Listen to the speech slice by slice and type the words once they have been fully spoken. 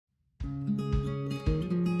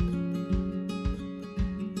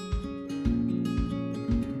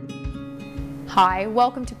Hi,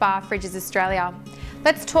 welcome to Bar Fridges Australia.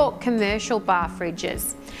 Let's talk commercial bar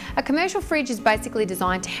fridges. A commercial fridge is basically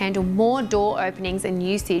designed to handle more door openings and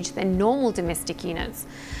usage than normal domestic units.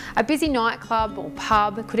 A busy nightclub or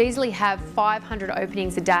pub could easily have 500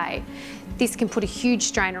 openings a day. This can put a huge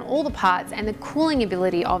strain on all the parts and the cooling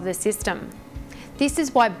ability of the system. This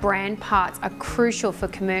is why brand parts are crucial for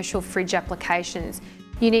commercial fridge applications.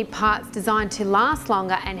 You need parts designed to last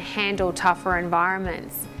longer and handle tougher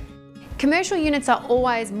environments. Commercial units are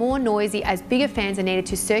always more noisy as bigger fans are needed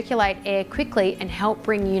to circulate air quickly and help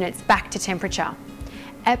bring units back to temperature.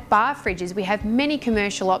 At Bar Fridges, we have many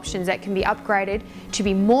commercial options that can be upgraded to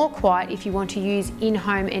be more quiet if you want to use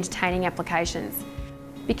in-home entertaining applications.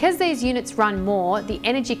 Because these units run more, the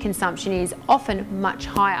energy consumption is often much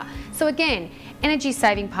higher. So again,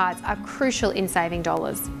 energy-saving parts are crucial in saving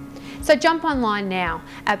dollars. So jump online now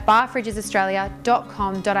at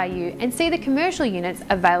barfridgesaustralia.com.au and see the commercial units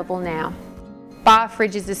available now. Bar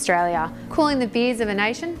Fridges Australia, cooling the beers of a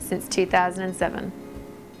nation since 2007.